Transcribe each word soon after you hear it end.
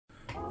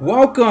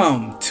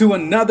Welcome to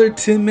another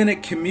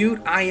 10-minute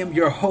commute. I am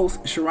your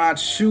host, Sherrod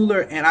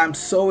Schuler, and I'm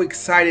so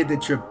excited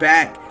that you're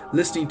back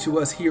listening to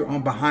us here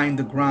on Behind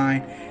the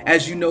Grind.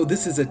 As you know,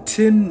 this is a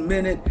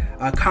 10-minute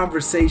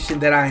conversation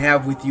that I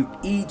have with you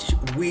each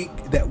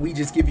week that we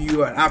just give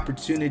you an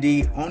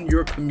opportunity on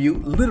your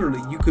commute.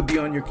 Literally, you could be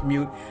on your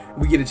commute.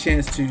 We get a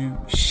chance to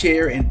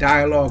share and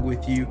dialogue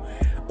with you,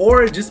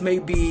 or it just may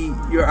be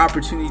your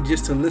opportunity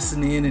just to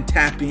listen in and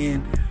tap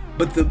in.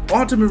 But the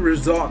ultimate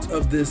result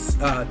of this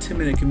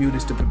 10-minute commute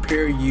is to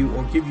prepare you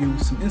or give you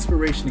some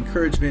inspiration,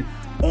 encouragement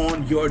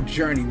on your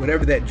journey,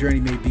 whatever that journey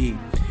may be.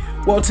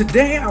 Well,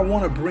 today I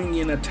want to bring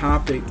in a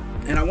topic,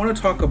 and I want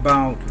to talk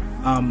about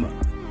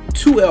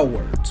two L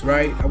words,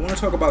 right? I want to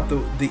talk about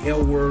the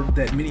L word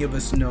that many of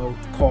us know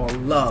called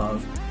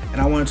love,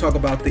 and I want to talk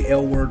about the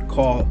L word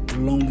called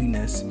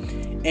loneliness.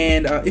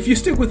 And if you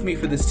stick with me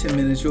for this 10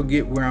 minutes, you'll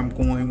get where I'm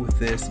going with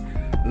this.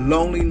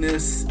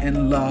 Loneliness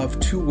and love,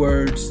 two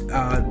words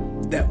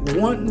that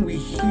one we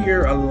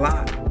hear a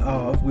lot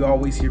of. We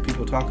always hear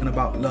people talking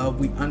about love.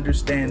 We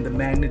understand the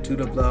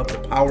magnitude of love, the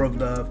power of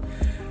love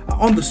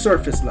on the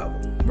surface level,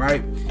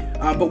 right?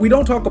 But we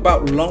don't talk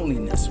about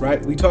loneliness,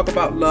 right? We talk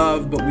about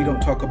love, but we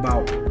don't talk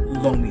about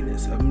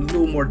loneliness, a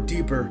little more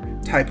deeper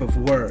type of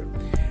word.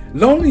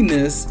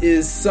 Loneliness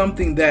is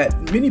something that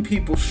many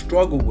people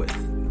struggle with.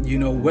 You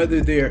know,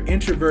 whether they're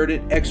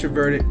introverted,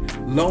 extroverted,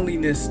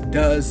 loneliness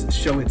does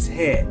show its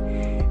head.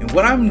 And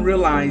what I'm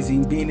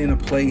realizing being in a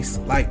place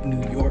like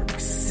New York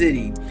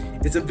City,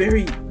 it's a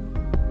very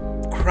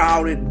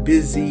crowded,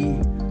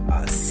 busy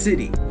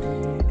city.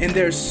 And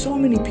there's so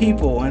many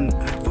people, and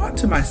I thought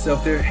to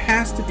myself, there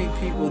has to be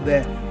people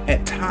that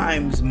at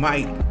times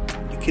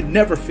can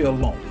never feel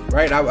lonely,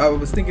 right? I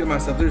was thinking to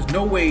myself, there's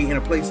no way in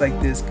a place like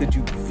this could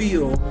you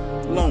feel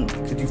lonely,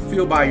 could you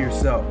feel by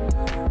yourself.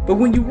 But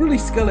when you really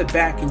scale it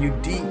back and you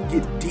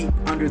get deep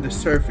under the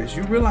surface,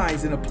 you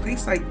realize in a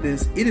place like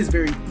this, it is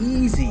very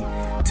easy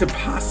to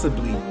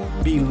possibly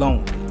be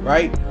lonely,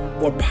 right?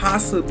 Or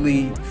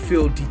possibly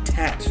feel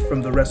detached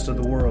from the rest of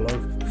the world,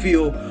 or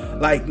feel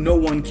like no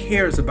one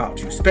cares about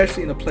you,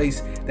 especially in a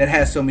place that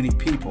has so many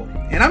people.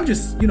 And I'm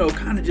just,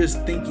 kind of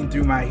just thinking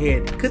through my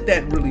head, could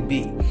that really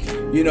be?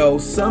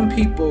 Some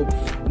people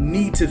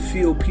need to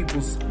feel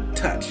people's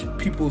touch,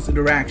 people's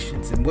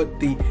interactions. And what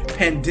the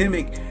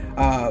pandemic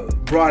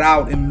brought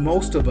out in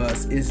most of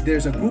us is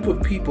there's a group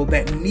of people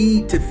that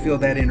need to feel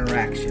that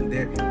interaction.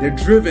 They're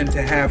driven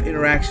to have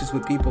interactions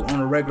with people on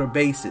a regular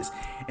basis.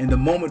 And the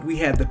moment we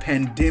had the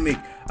pandemic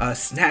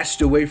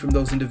snatched away from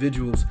those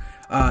individuals,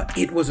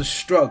 it was a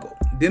struggle.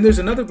 Then there's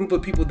another group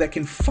of people that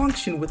can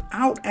function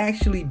without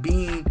actually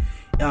being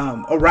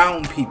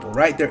around people,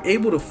 right? They're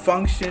able to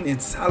function in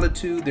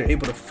solitude. They're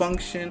able to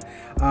function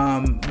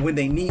when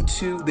they need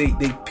to. They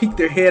peek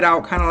their head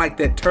out kind of like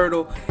that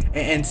turtle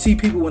and see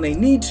people when they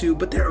need to,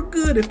 but they're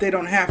good if they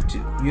don't have to,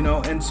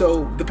 And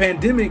so the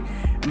pandemic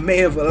may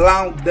have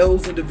allowed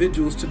those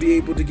individuals to be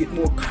able to get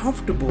more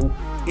comfortable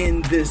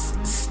in this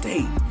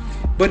state.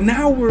 But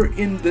now we're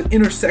in the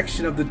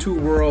intersection of the two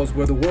worlds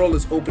where the world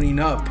is opening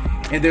up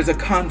and there's a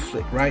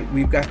conflict, right?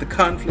 We've got the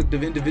conflict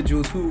of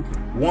individuals who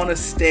want to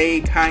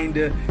stay kind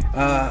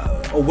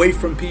of away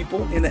from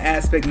people in the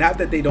aspect, not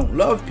that they don't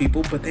love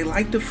people, but they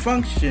like to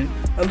function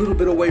a little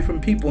bit away from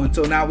people. And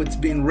so now it's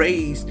being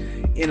raised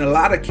in a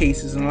lot of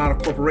cases, in a lot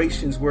of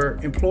corporations where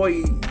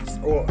employees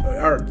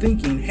are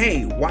thinking,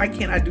 hey, why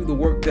can't I do the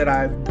work that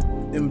I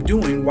am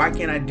doing? Why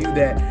can't I do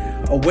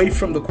that away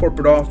from the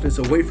corporate office,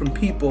 away from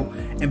people,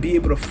 and be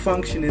able to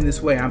function in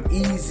this way?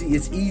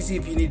 It's easy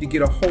if you need to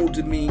get a hold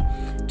of me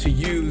to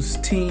use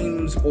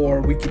Teams,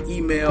 or we can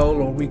email,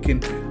 or we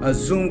can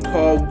Zoom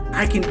call.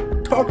 I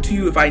can talk to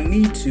you if I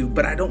need to,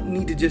 but I don't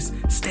need to just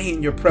stay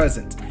in your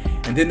presence.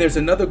 And then there's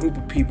another group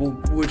of people,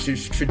 which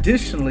is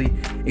traditionally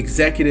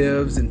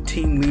executives and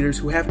team leaders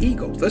who have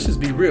egos. Let's just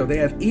be real. They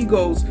have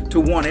egos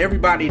to want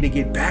everybody to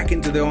get back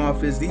into the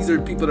office. These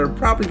are people that are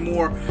probably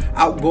more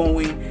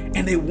outgoing,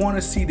 and they want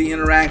to see the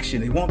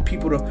interaction. They want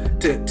people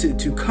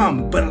to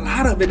come. But a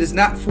lot of it is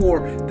not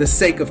for the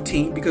sake of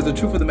team, because the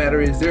truth of the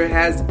matter is there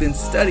has been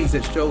studies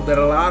that show that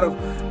a lot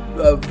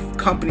of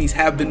companies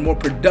have been more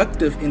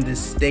productive in this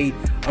state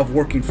of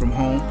working from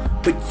home,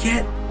 but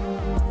yet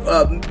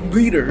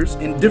leaders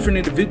and different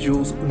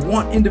individuals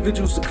want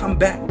individuals to come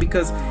back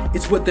because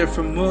it's what they're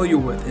familiar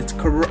with. It's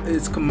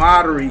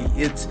camaraderie.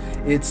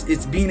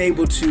 It's being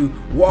able to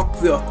walk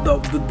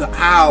the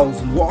aisles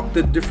and walk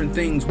the different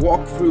things,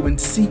 walk through and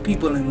see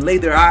people and lay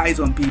their eyes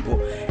on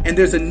people. And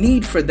there's a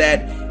need for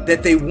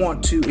that they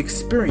want to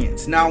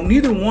experience. Now,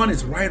 neither one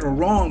is right or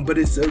wrong, but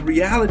it's a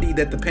reality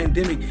that the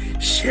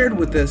pandemic shared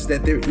with us,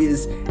 that there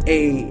is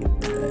a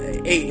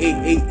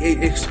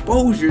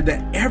exposure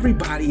that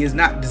everybody is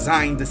not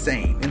designed the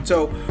same. And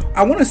so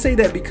I want to say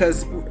that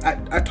because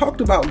I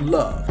talked about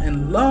love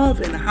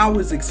and how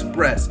it's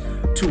expressed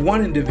to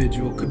one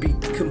individual could be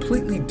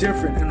completely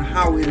different in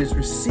how it is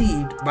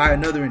received by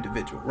another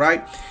individual,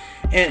 right?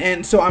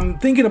 And so I'm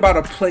thinking about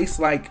a place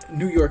like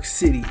New York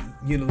City,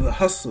 the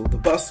hustle, the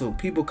bustle,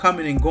 people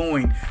coming and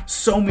going,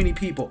 so many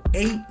people,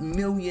 8.5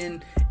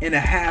 million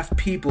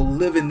people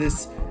live in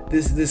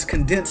this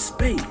condensed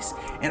space.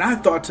 And I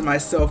thought to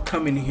myself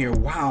coming here,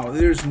 wow,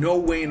 there's no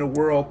way in the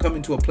world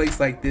coming to a place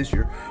like this.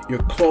 You're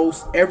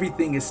close,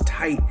 everything is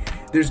tight.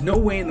 There's no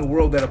way in the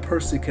world that a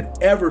person could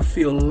ever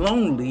feel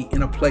lonely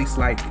in a place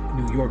like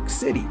New York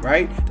City,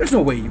 right? There's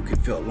no way you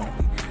could feel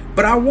lonely.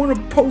 But I want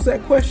to pose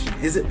that question.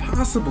 Is it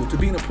possible to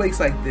be in a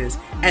place like this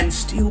and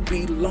still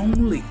be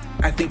lonely?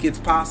 I think it's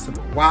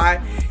possible.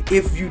 Why?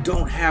 If you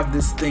don't have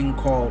this thing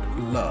called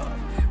love.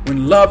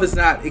 When love is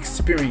not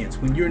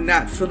experienced, when you're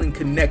not feeling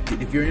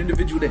connected, if you're an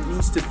individual that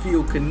needs to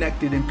feel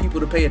connected and people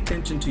to pay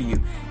attention to you,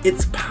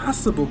 it's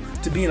possible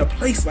to be in a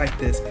place like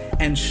this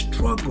and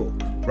struggle,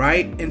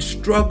 right? And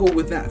struggle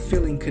with not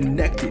feeling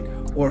connected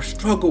or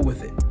struggle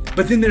with it.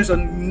 But then there's a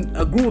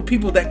group of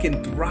people that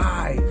can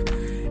thrive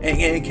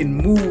and can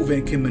move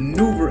and can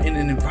maneuver in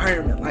an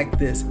environment like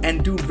this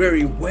and do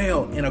very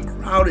well in a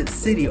crowded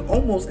city,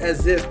 almost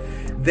as if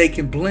they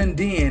can blend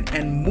in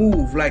and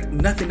move like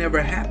nothing ever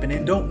happened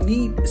and don't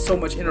need so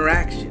much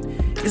interaction.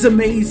 It's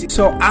amazing.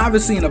 So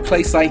obviously in a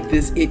place like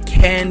this, it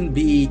can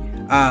be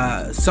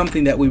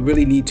something that we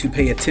really need to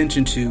pay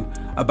attention to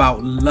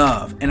about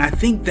love. And I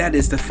think that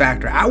is the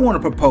factor. I want to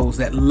propose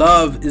that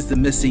love is the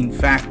missing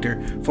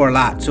factor for a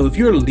lot. So if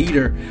you're a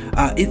leader,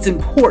 it's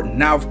important.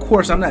 Now, of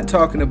course, I'm not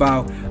talking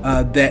about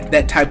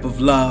that type of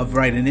love,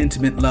 right? An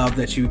intimate love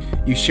that you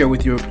share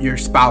with your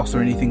spouse or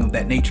anything of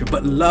that nature,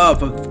 but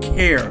love of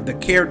care, the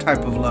care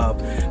type of love,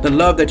 the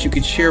love that you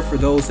can share for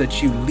those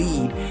that you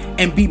lead,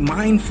 and be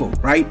mindful,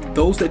 right?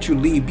 Those that you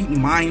lead, be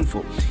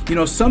mindful.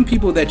 Some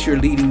people that you're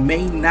leading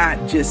may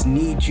not just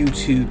need you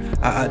to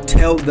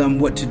tell them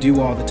what to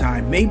do all the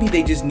time. Maybe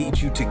they just need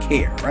you to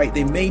care, right?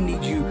 They may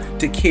need you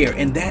to care,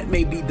 and that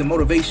may be the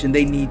motivation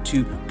they need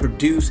to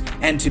produce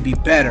and to be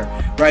better,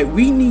 right?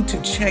 We need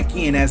to check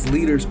in as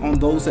leaders on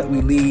those that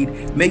we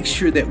lead, make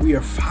sure that we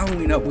are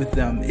following up with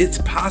them. It's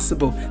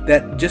possible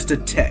that just a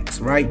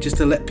text, right? Just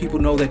to let people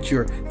know that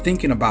you're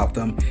thinking about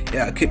them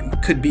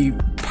could be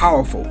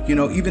powerful.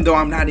 Even though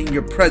I'm not in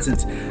your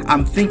presence,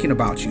 I'm thinking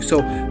about you. So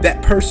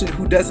that person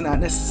who does not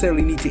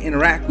necessarily need to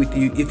interact with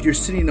you, if you're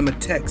sending them a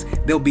text,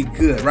 they'll be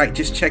good, right?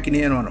 Just checking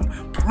in on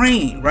them,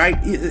 praying,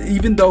 right?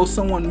 Even though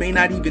someone may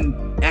not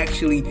even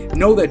actually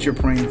know that you're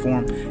praying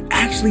for them,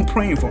 actually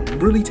praying for them,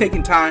 really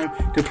taking time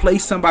to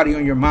place somebody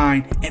on your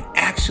mind and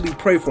actually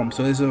pray for them.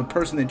 So there's a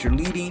person that you're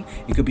leading,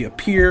 it could be a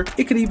peer,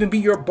 it could even be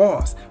your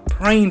boss,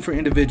 praying for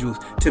individuals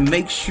to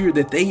make sure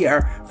that they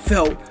are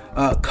felt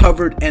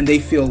covered and they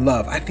feel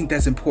love. I think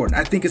that's important.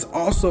 I think it's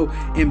also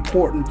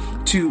important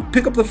to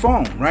pick up the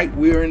phone, right?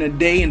 We're in a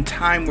day and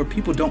time where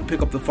people don't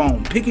pick up the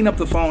phone. Picking up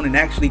the phone and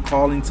actually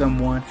calling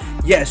someone.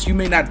 Yes, you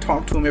may not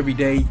talk to them every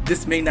day.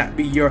 This may not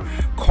be your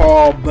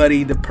call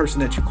buddy, the person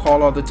that you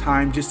call all the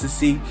time just to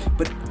see,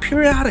 but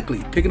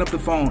periodically picking up the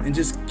phone and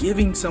just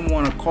giving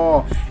someone a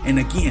call and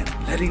again,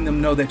 letting them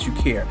know that you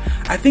care.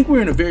 I think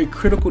we're in a very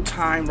critical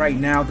time right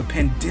now. The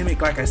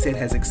pandemic, like I said,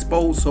 has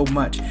exposed so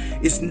much.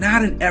 It's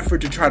not an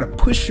effort to try to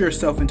push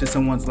yourself into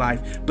someone's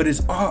life, but it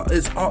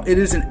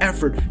is an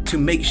effort to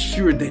make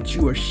sure that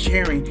you are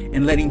sharing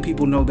and letting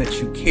people know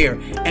that you care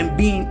and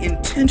being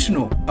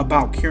intentional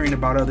about caring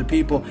about other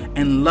people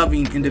and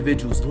loving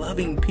individuals,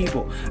 loving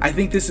people. I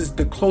think this is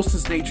the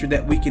closest nature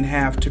that we can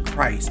have to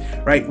Christ,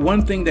 right?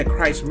 One thing that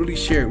Christ really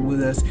shared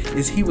with us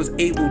is he was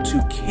able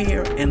to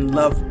care and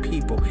love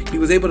people. He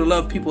was able to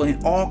love people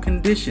in all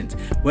conditions,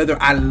 whether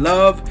I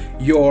love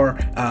your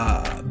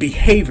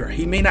behavior.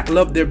 He may not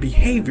love their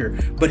behavior,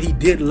 but he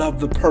did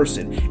love the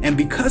person. And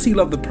because he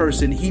loved the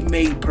person, he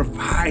may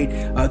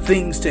provide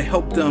things to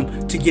help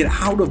them to get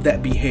out of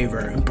that behavior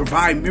and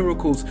provide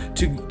miracles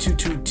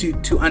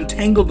to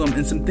untangle them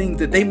in some things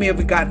that they may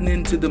have gotten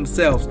into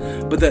themselves.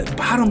 But the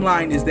bottom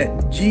line is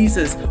that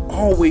Jesus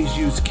always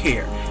used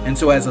care. And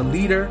so as a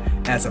leader,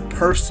 as a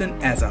person,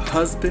 as a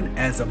husband,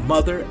 as a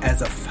mother,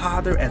 as a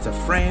father, as a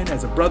friend,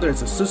 as a brother,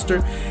 as a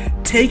sister,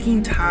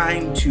 taking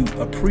time to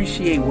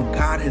appreciate what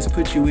God has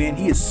put you in.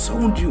 He has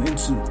sown you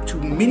into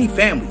many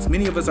families.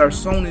 Many of us are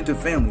sown into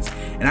families.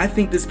 And I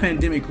think this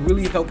pandemic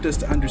really helped us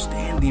to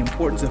understand the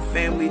importance of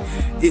family.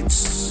 It's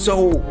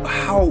so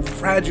how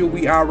fragile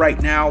we are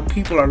right now.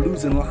 People are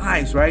losing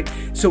lives, right?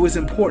 So it's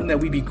important that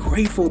we be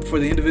grateful for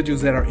the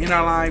individuals that are in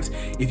our lives.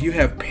 If you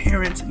have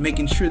parents,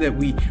 making sure that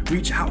we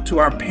reach out to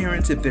our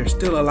parents if they're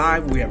still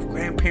alive. We have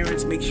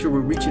grandparents, make sure we're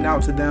reaching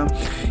out to them.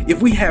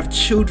 If we have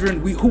children,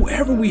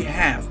 whoever we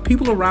have,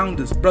 people around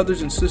us,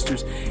 brothers and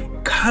sisters,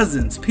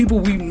 cousins, people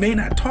we may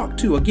not talk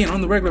to, again,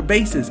 on the regular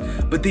basis,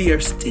 but they are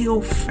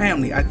still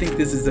family. I think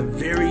this is a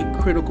very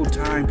critical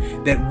time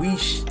that we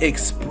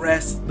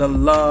express the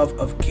love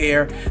of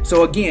care.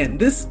 So again,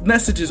 this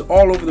message is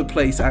all over the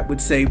place, I would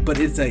say, but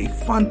it's a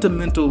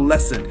fundamental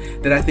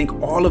lesson that I think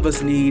all of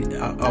us need,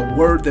 a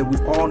word that we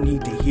all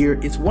need to hear.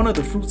 It's one of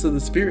the fruits of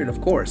the Spirit,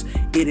 of course.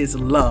 It is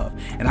love.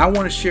 And I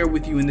want to share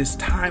with you in this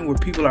time where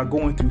people are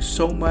going through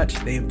so much.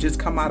 They have just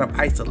come out of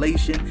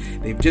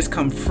isolation. They've just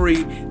come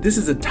free. This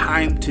is a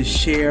time to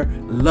share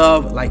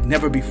love like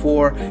never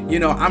before. You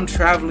know, I'm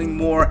traveling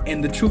more,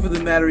 and the truth of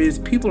the matter is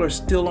people are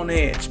still on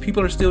edge.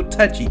 People are still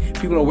touchy.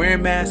 People are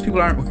wearing masks. People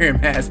aren't wearing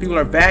masks. People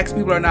are vaxxed.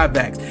 People are not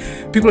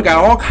vaxxed. People have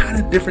got all kinds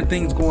of different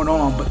things going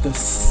on, but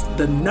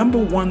the number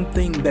one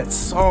thing that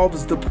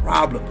solves the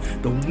problem,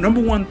 the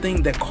number one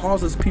thing that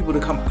causes people to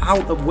come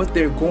out of what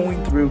they're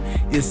going through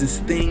is this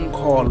thing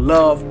called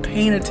love.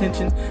 Paying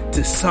attention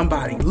to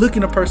somebody,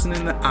 looking a person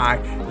in the eye,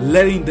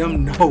 letting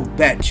them know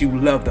that you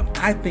love them.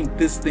 I think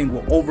this thing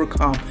will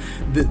overcome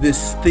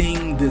this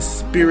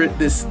spirit,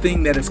 this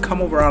thing that has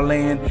come over our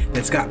land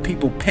that's got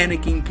people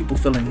panicking, people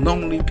feeling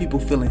lonely, people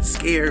feeling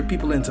scared,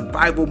 people in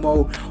survival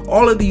mode.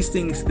 All of these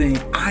things,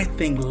 I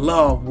think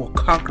love will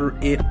conquer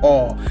it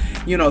all.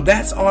 You know,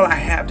 that's all I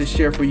have to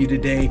share for you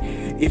today.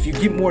 If you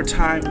get more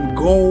time,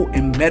 go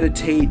and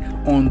meditate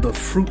on the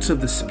fruits of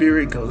the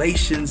Spirit.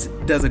 Galatians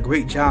does a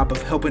great job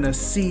of helping us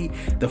see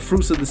the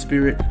fruits of the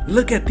Spirit.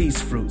 Look at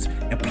these fruits,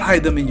 apply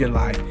them in your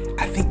life.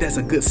 I think that's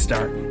a good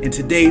start. And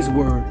today's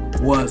word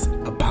was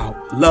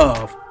about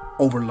love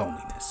over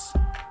loneliness.